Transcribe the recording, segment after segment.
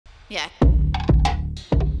Yeah.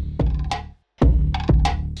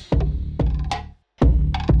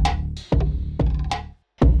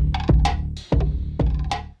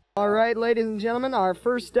 All right, ladies and gentlemen, our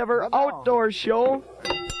first ever outdoor show.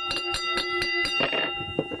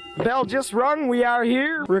 Bell just rung. We are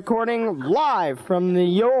here recording live from the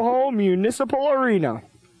Yoho Municipal Arena.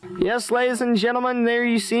 Yes, ladies and gentlemen, there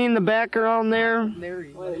you see in the background there. I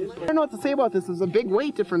don't know what to say about this. There's a big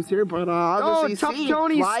weight difference here, but obviously Tough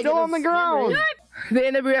Tony's still on the ground. The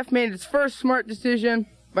NWF made its first smart decision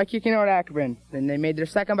by kicking out Akron. Then they made their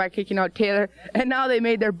second by kicking out Taylor. And now they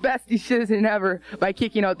made their best decision ever by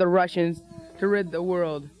kicking out the Russians to rid the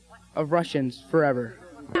world of Russians forever.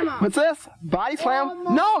 What's this? Body slam?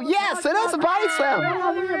 No, yes, it is a body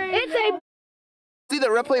slam. It's a... See the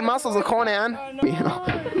Ripley muscles of Conan?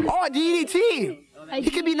 Oh, a DDT! He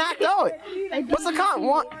could be knocked out. What's the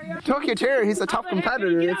count? Tokyo Terror, he's a tough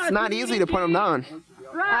competitor. It's not easy to put him down.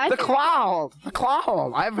 The Cloud! The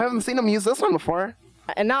Cloud! I haven't seen him use this one before.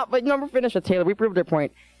 And now, but we're finished with Taylor. We proved our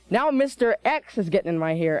point. Now Mr. X is getting in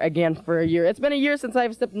my hair again for a year. It's been a year since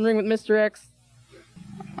I've stepped in the ring with Mr. X.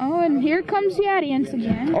 Oh, and here comes the audience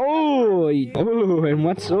again. Oh, and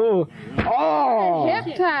what's oh?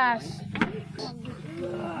 Hip toss.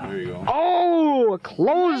 There you go. Oh, a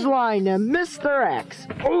clothesline to Mr. X.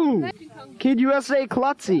 Oh, Kid USA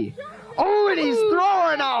Klutzy. Oh, and he's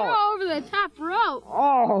throwing out. Over the top rope.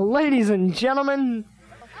 Oh, ladies and gentlemen.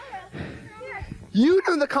 You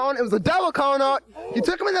knew the count. It was a double count out. You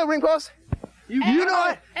took him in the ring post. You know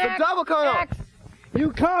it. The double count out.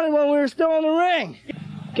 You counted when we were still in the ring.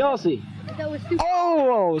 Kelsey.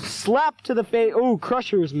 Oh, slap to the face. Oh,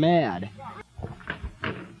 Crusher's mad.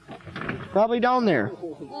 Probably down there.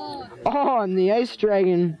 Oh, and the Ice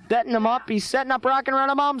Dragon setting him up. He's setting up Rockin' Around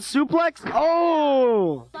a Bomb suplex.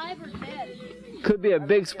 Oh! Could be a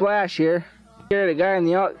big splash here. Here, the guy on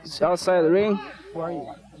the outside of the ring.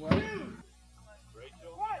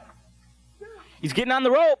 He's getting on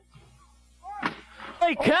the rope.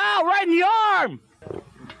 Hey, cow, right in the arm!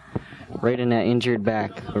 Right in that injured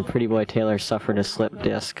back where Pretty Boy Taylor suffered a slip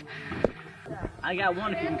disc. I got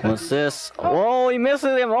one. What's this? Oh, he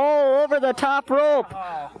misses him. Oh, over the top rope.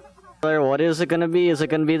 What is it going to be? Is it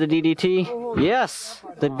going to be the DDT? Yes,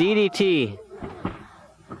 the DDT.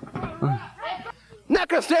 Not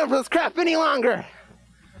gonna stand for this crap any longer.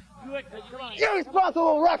 You're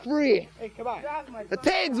responsible, referee. Hey, come on. The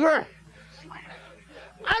tags were...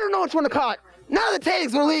 I don't know which one to call it. None of the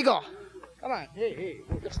tags were legal. Come on. Hey.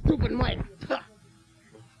 Stupid Mike.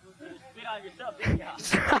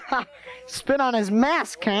 Spit on his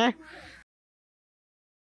mask, huh?